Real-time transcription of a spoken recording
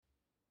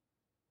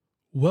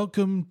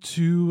Welcome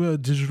to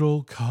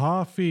Digital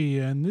Coffee,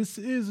 and this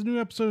is a new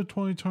episode of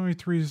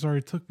 2023. Sorry,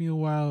 it took me a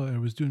while. I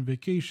was doing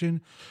vacation,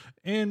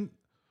 and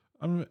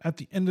at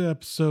the end of the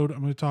episode, I'm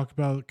going to talk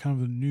about kind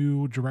of the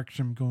new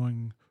direction I'm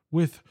going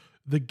with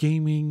the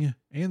gaming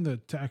and the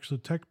actual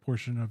tech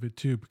portion of it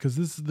too, because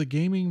this is the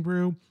Gaming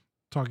Brew,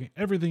 talking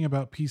everything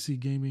about PC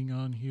gaming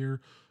on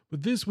here.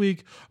 But this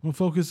week, I'm going to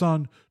focus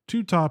on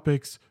two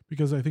topics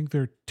because I think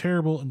they're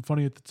terrible and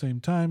funny at the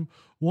same time.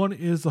 One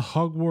is the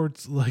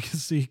Hogwarts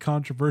Legacy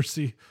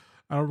controversy.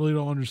 I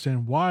don't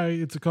understand why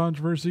it's a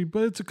controversy,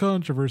 but it's a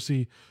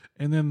controversy.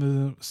 And then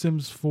the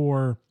Sims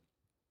 4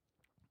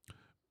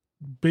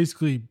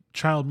 basically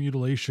child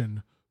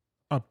mutilation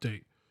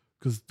update,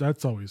 because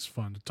that's always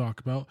fun to talk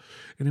about.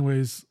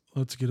 Anyways,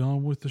 let's get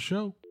on with the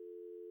show.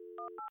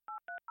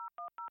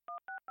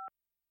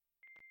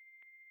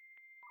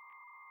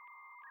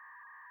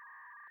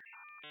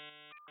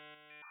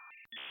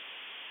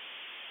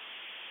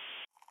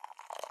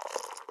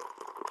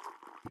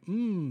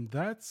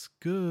 That's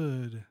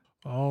good.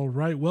 All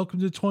right, welcome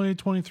to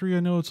 2023. I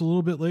know it's a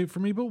little bit late for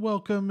me, but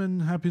welcome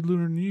and happy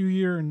Lunar New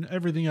Year and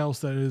everything else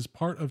that is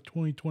part of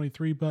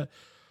 2023. But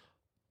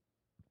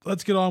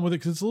let's get on with it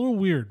because it's a little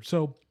weird.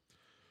 So,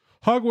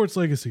 Hogwarts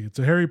Legacy, it's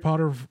a Harry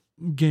Potter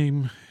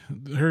game.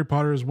 Harry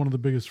Potter is one of the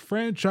biggest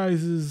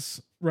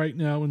franchises right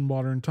now in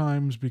modern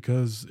times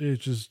because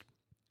it's just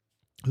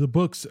the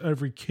books.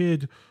 Every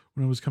kid,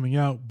 when it was coming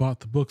out,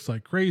 bought the books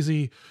like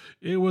crazy.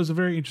 It was a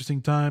very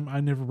interesting time. I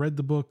never read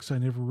the books. I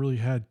never really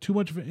had too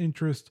much of an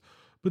interest.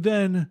 But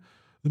then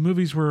the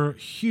movies were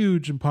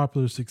huge and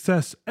popular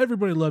success.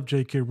 Everybody loved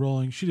J.K.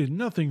 Rowling. She did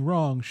nothing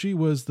wrong. She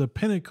was the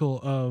pinnacle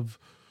of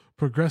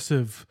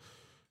progressive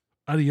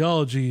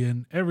ideology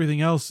and everything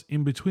else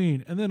in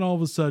between. And then all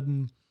of a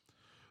sudden,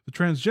 the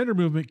transgender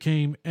movement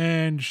came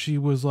and she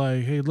was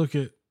like, hey, look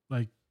at,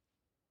 like,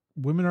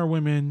 women are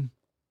women.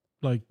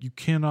 Like, you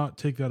cannot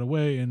take that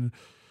away. And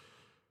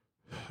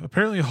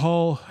apparently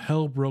all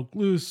hell broke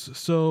loose.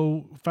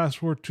 So fast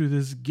forward to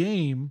this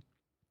game,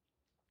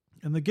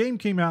 and the game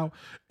came out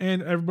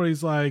and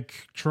everybody's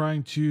like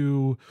trying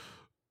to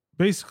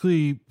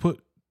basically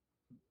put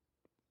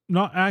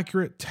not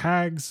accurate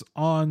tags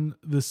on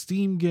the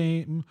Steam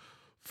game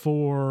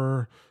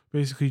for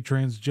basically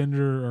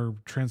transgender or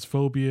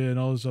transphobia and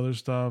all this other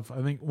stuff.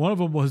 I think one of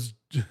them was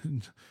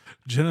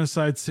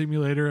genocide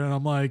simulator. And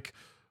I'm like,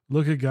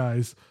 look at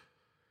guys,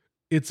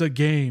 it's a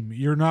game.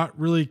 You're not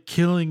really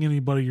killing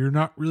anybody. You're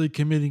not really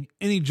committing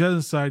any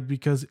genocide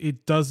because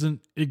it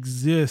doesn't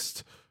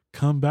exist.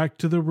 Come back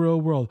to the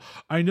real world.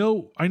 I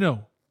know.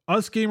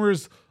 Us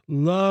gamers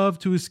love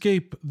to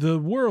escape the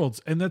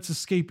worlds, and that's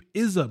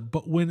escapism.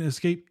 But when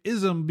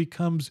escapism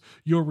becomes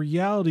your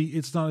reality,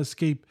 it's not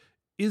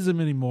escapism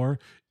anymore.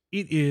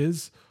 It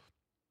is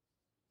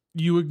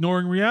you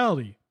ignoring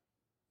reality.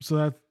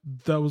 So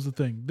that was the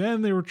thing.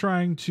 Then they were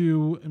trying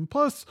to, and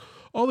plus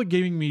all the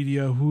gaming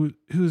media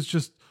who's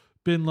just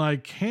been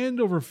like hand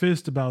over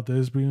fist about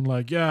this, being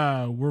like,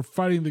 yeah, we're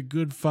fighting the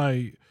good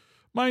fight.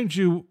 Mind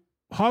you,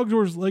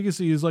 Hogwarts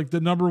Legacy is like the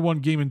number one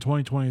game in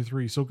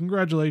 2023. So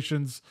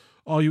congratulations,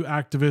 all you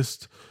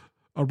activists.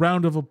 A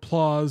round of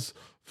applause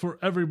for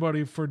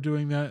everybody for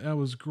doing that. That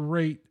was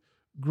great,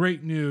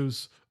 great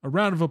news. A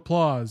round of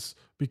applause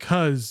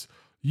because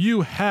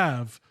you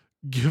have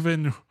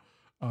given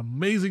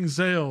amazing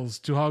sales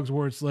to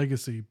Hogwarts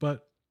Legacy.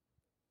 But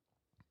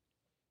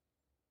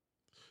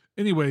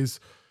anyways,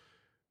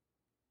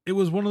 it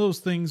was one of those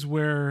things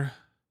where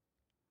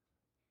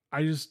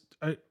I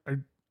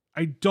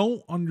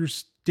don't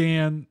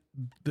understand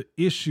the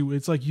issue.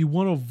 It's like you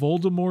want to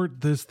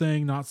Voldemort this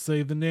thing, not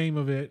say the name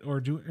of it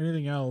or do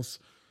anything else,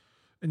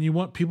 and you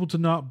want people to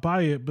not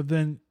buy it, but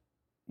then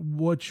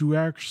what you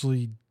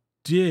actually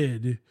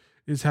did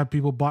is have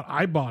people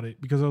I bought it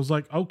because I was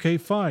like, okay,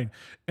 fine.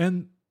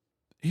 And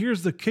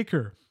here's the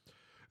kicker.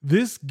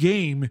 This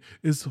game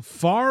is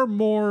far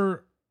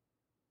more,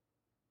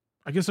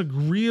 I guess,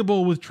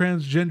 agreeable with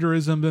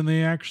transgenderism than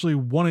they actually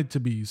want it to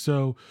be.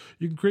 So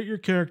you can create your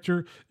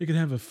character. It can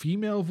have a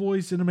female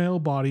voice in a male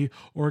body,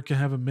 or it can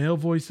have a male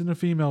voice in a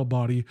female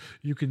body.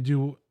 You can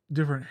do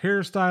different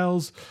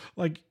hairstyles.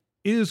 Like,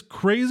 it is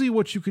crazy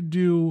what you could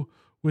do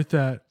with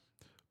that.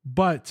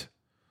 But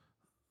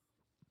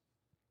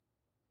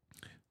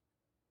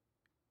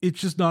it's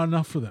just not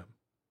enough for them.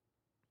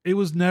 It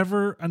was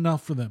never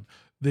enough for them.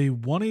 They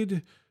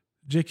wanted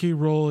J.K.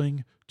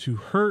 Rowling to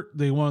hurt.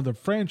 They wanted the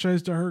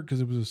franchise to hurt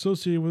because it was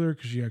associated with her,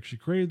 because she actually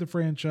created the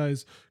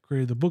franchise,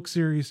 created the book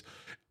series,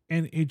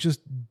 and it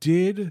just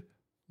did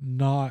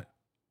not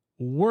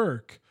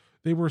work.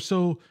 They were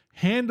so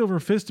hand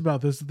over fist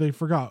about this that they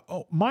forgot.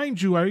 Oh,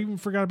 mind you, I even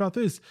forgot about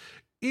this.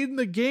 In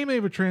the game, they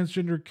have a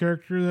transgender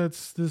character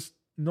that's this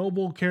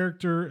noble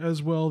character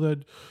as well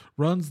that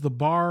runs the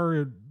bar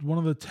at one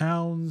of the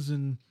towns,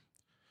 and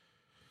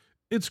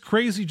it's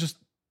crazy just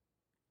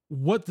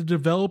what the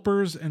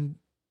developers and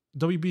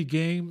WB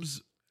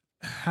Games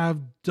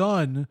have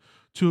done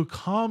to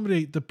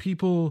accommodate the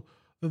people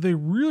that they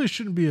really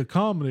shouldn't be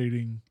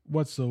accommodating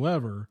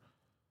whatsoever.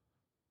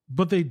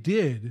 But they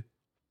did.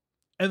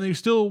 And they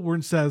still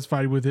weren't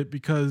satisfied with it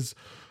because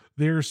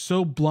they're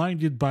so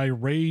blinded by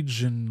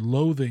rage and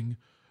loathing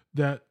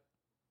that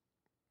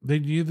they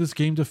needed this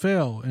game to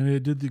fail. And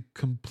it did the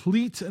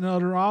complete and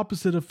utter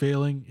opposite of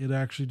failing. It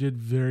actually did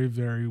very,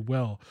 very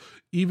well.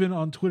 Even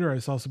on Twitter, I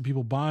saw some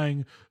people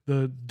buying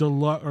the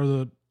deluxe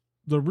or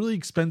the really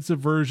expensive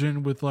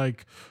version with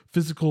like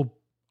physical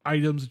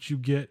items that you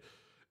get,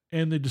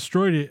 and they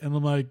destroyed it. And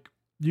I'm like,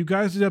 you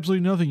guys did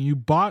absolutely nothing. You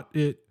bought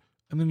it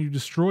and then you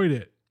destroyed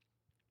it.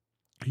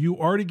 You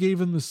already gave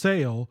them the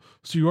sale,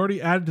 so you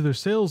already added to their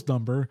sales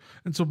number.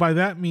 And so by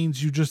that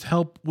means you just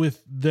help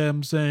with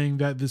them saying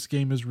that this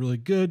game is really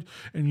good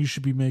and you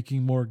should be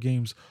making more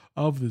games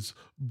of this.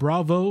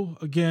 Bravo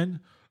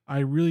again. I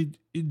really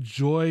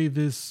enjoy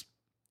this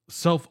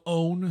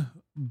self-own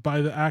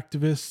by the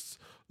activists.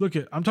 Look,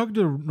 I'm talking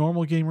to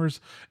normal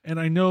gamers,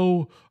 and I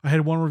know I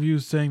had one review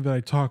saying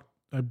that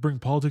I bring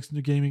politics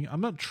into gaming.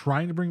 I'm not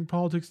trying to bring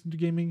politics into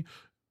gaming.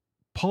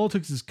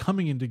 Politics is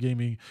coming into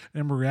gaming,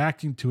 and I'm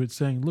reacting to it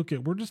saying, look,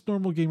 we're just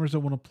normal gamers that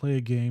want to play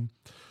a game.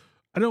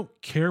 I don't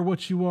care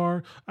what you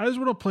are. I just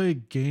want to play a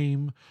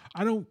game.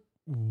 I don't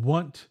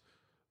want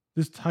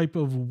this type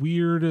of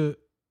weird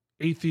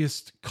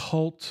atheist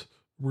cult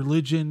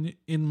religion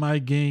in my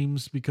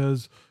games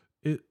because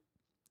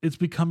it's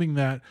becoming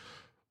that.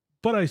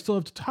 But I still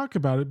have to talk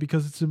about it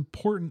because it's an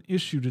important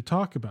issue to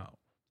talk about.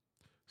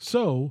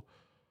 So,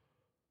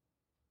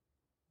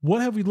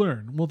 what have we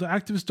learned? Well, the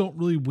activists don't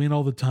really win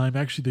all the time.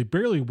 Actually, they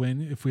barely win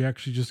if we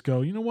actually just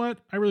go, you know what?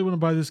 I really want to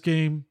buy this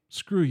game.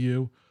 Screw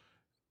you.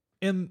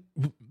 And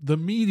the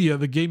media,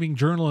 the gaming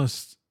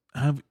journalists,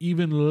 have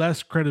even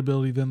less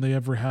credibility than they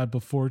ever had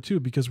before, too,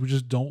 because we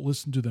just don't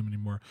listen to them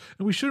anymore.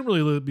 And we shouldn't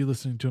really be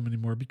listening to them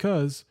anymore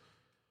because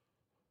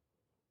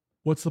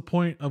what's the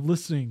point of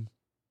listening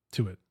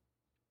to it?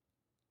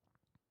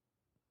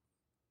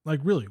 Like,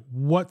 really,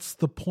 what's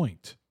the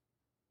point?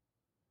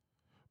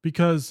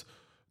 Because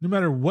no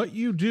matter what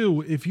you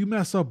do, if you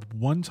mess up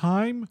one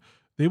time,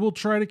 they will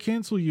try to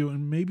cancel you.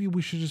 And maybe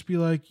we should just be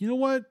like, you know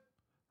what?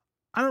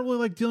 I don't really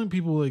like dealing with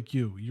people like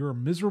you. You're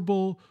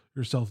miserable.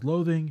 You're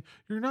self-loathing.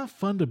 You're not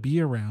fun to be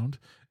around.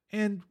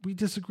 And we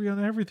disagree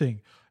on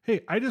everything.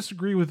 Hey, I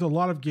disagree with a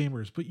lot of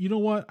gamers. But you know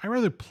what? I'd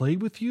rather play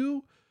with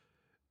you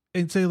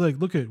and say, like,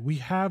 look, we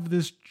have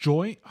this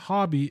joint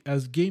hobby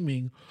as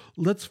gaming.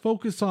 Let's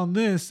focus on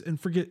this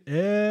and forget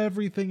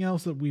everything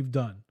else that we've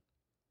done.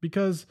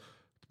 Because,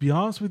 to be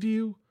honest with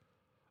you,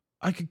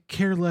 I could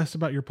care less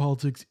about your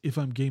politics if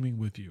I'm gaming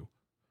with you.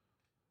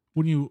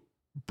 When you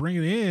bring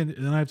it in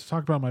and then I have to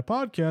talk about my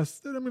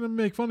podcast, then I'm going to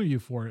make fun of you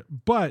for it.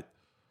 But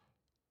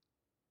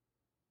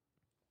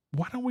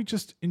why don't we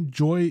just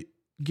enjoy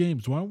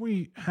games? Why don't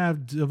we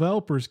have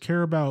developers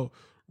care about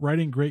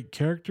writing great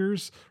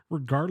characters,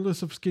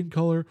 regardless of skin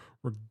color,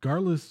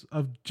 regardless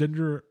of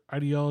gender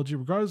ideology,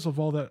 regardless of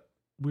all that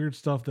weird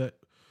stuff that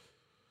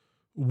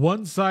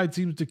one side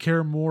seems to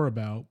care more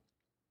about?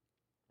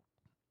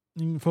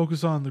 You can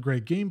focus on the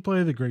great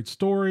gameplay, the great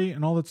story,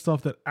 and all that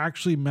stuff that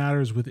actually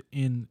matters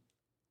within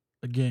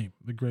a game.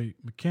 The great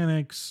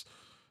mechanics,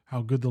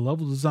 how good the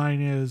level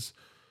design is,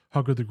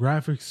 how good the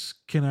graphics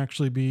can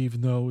actually be, even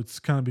though it's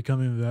kind of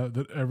becoming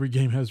that every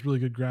game has really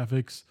good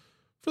graphics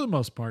for the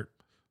most part.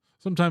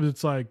 Sometimes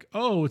it's like,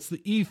 oh, it's the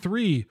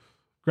E3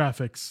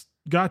 graphics.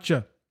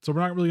 Gotcha. So we're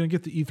not really going to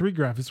get the E3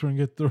 graphics. We're going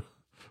to get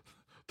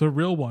the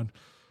real one.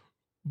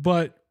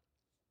 But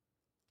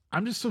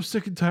I'm just so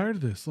sick and tired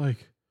of this.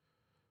 Like,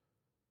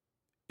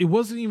 it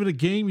wasn't even a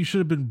game you should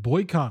have been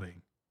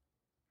boycotting.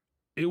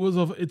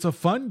 It's a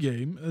fun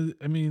game.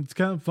 I mean, it's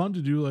kind of fun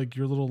to do like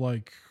your little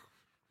like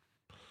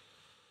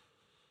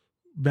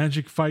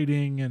magic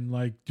fighting and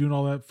like doing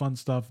all that fun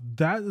stuff.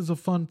 That is a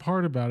fun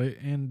part about it.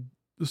 And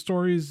the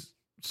stories,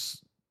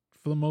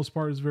 for the most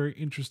part, is very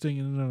interesting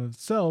in and of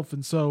itself.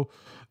 And so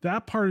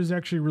that part is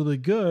actually really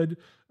good.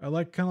 I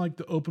like kind of like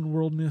the open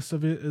worldness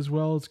of it as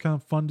well. It's kind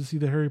of fun to see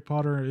the Harry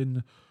Potter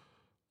and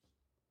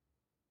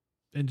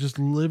just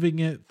living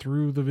it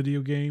through the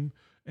video game.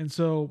 And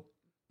so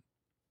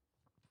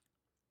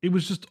it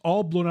was just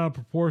all blown out of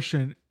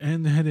proportion,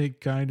 and then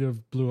it kind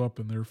of blew up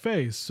in their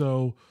face.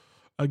 So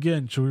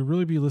again, should we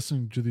really be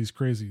listening to these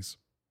crazies?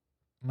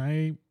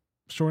 My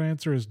short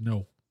answer is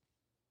no.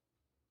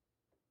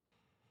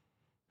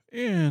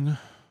 And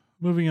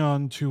moving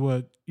on to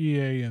what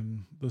EA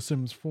and The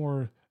Sims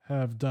 4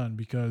 have done,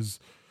 because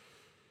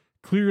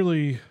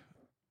clearly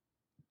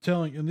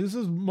telling, and this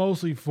is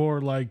mostly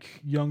for like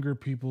younger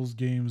people's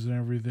games and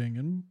everything,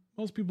 and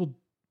most people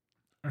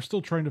are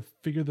still trying to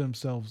figure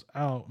themselves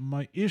out.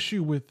 My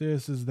issue with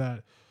this is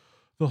that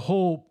the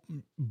whole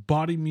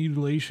body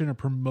mutilation or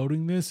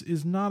promoting this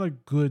is not a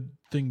good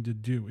thing to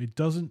do. It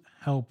doesn't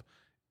help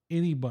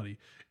anybody.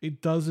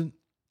 It doesn't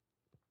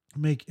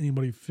make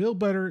anybody feel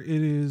better.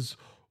 It is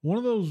one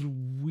of those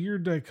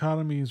weird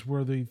dichotomies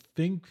where they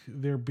think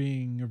they're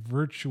being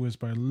virtuous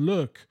by,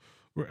 look,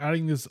 we're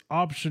adding this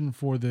option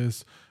for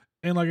this.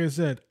 And like I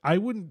said, I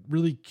wouldn't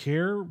really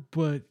care,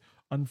 but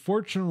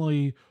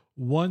unfortunately,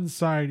 one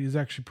side is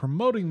actually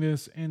promoting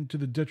this and to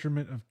the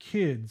detriment of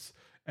kids.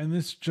 And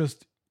this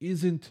just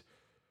isn't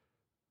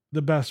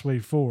the best way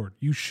forward.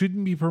 You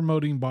shouldn't be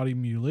promoting body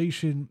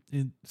mutilation.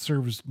 It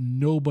serves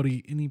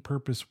nobody any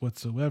purpose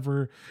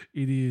whatsoever.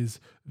 It is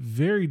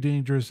very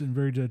dangerous and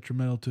very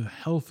detrimental to the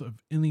health of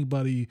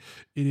anybody.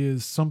 It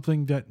is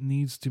something that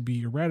needs to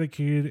be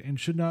eradicated and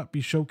should not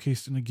be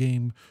showcased in a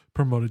game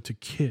promoted to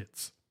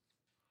kids.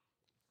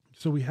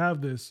 So we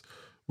have this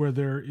where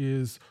there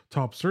is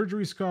top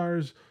surgery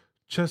scars,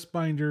 chest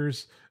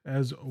binders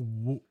as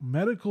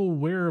medical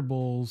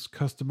wearables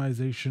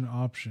customization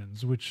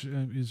options, which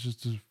is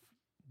just a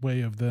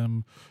way of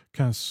them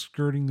kind of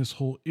skirting this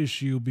whole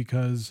issue,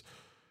 because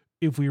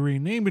if we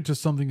rename it to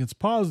something that's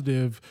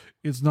positive,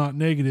 it's not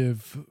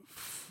negative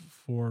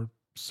for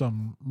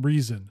some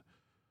reason.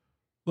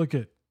 Look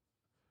at,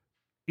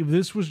 if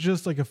this was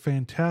just like a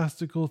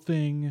fantastical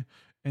thing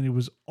and it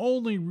was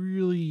only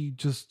really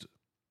just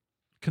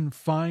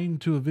confined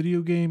to a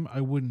video game,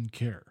 I wouldn't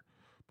care.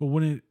 But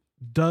when it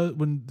does,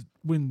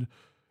 when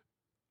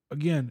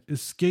again,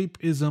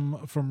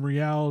 escapism from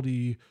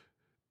reality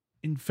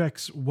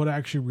infects what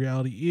actually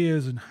reality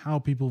is and how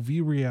people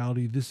view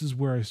reality, this is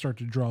where I start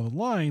to draw the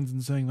lines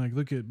and saying, like,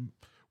 look at,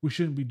 we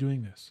shouldn't be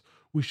doing this.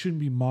 We shouldn't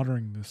be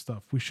monitoring this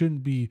stuff. We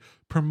shouldn't be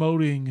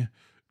promoting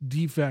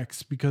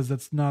defects, because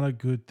that's not a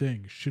good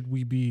thing. Should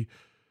we be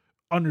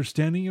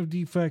understanding of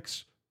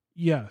defects?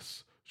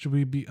 Yes. Should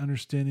we be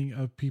understanding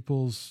of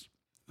people's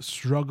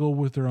struggle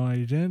with their own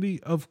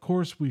identity? Of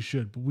course we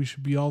should, but we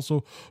should be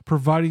also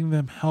providing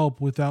them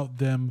help without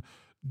them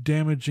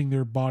damaging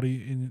their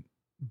body and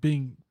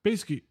being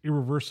basically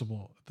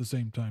irreversible at the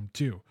same time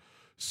too.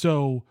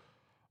 So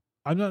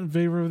I'm not in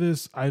favor of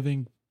this. I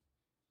think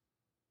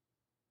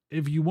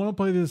if you want to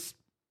play this,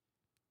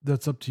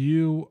 that's up to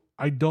you.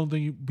 I don't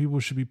think people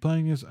should be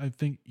playing this. I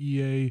think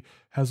EA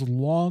has a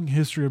long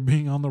history of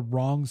being on the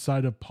wrong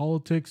side of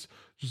politics.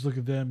 Just look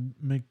at them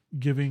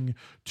giving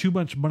too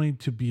much money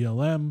to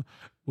BLM,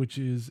 which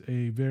is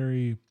a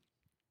very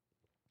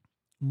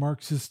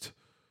Marxist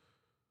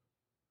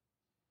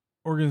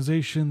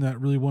organization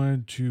that really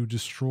wanted to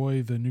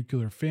destroy the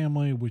nuclear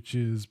family, which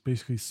is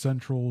basically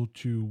central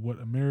to what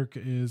America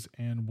is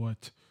and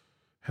what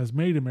has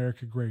made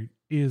America great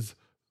is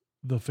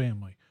the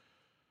family.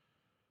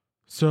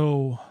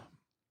 So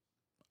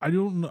I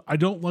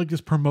don't like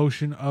this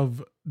promotion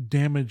of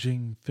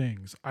damaging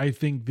things. I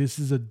think this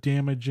is a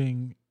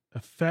damaging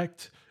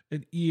effect,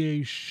 and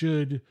EA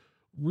should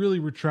really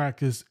retract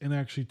this and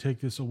actually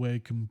take this away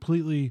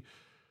completely.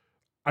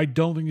 I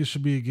don't think this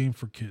should be a game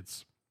for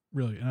kids,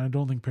 really. And I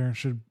don't think parents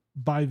should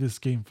buy this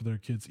game for their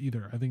kids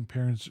either. I think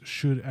parents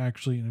should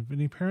actually, and if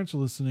any parents are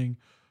listening,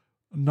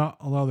 not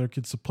allow their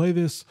kids to play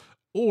this,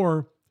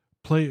 or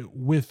play it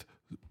with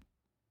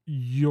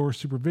your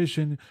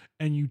supervision,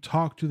 and you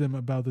talk to them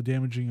about the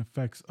damaging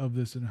effects of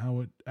this and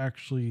how it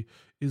actually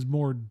is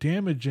more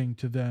damaging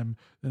to them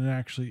than it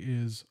actually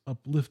is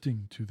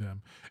uplifting to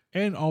them.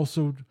 And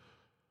also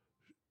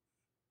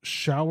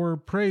shower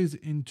praise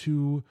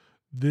into,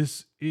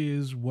 this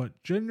is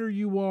what gender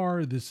you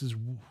are, this is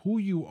who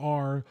you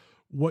are,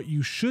 what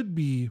you should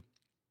be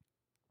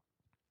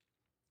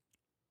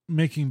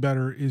making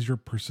better is your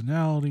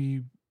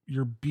personality,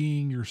 your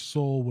being, your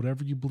soul,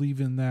 whatever you believe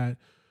in,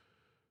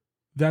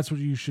 that's what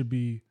you should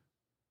be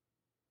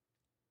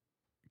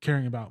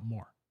caring about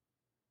more.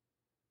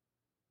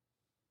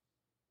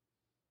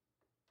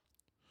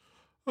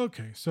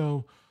 Okay,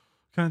 so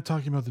kind of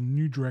talking about the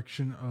new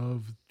direction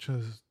of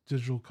just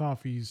digital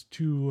coffees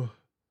to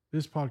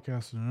this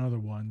podcast and another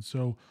one.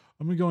 So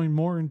I'm going to be going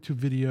more into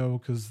video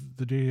because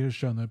the data has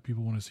shown that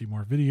people want to see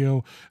more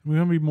video. And we're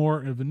going to be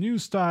more of a new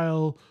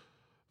style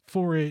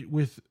for it,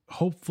 with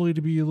hopefully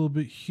to be a little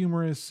bit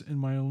humorous in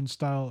my own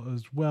style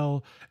as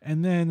well.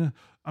 And then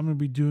I'm going to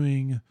be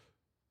doing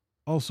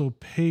also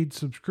paid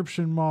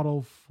subscription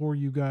model for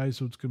you guys.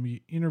 So it's going to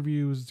be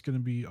interviews. It's going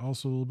to be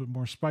also a little bit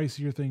more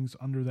spicier things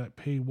under that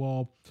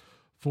paywall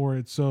for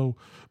it. So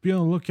be on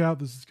the lookout.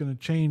 This is going to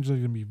change.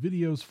 There's going to be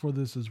videos for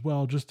this as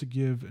well, just to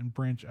give and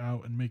branch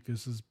out and make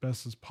this as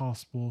best as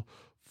possible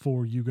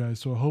for you guys.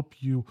 So I hope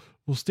you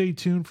will stay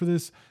tuned for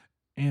this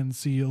and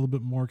see a little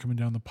bit more coming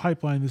down the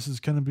pipeline. This is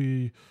going to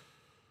be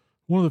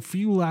one of the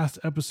few last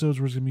episodes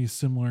where it's going to be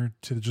similar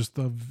to just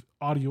the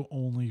audio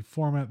only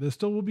format. There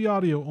still will be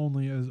audio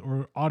only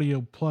or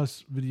audio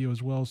plus video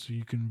as well, so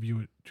you can view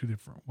it two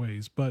different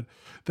ways. But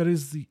that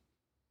is the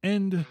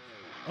end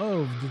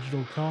of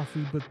Digital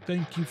Coffee. But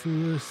thank you for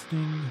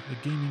listening.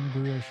 The Gaming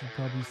Brew, I should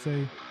probably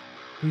say.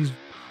 Please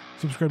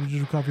subscribe to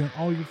Digital Coffee on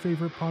all your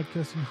favorite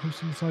podcasting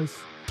hosting sites,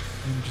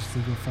 and just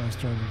leave a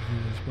 5-star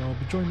review as well.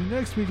 But join me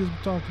next week as we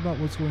talk about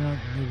what's going on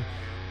in the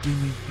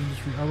gaming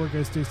industry. All right,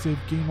 guys, stay safe,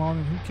 game on,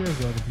 and who cares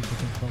what other people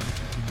think about what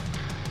you're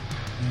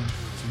doing. And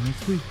see you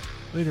next week.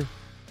 Later.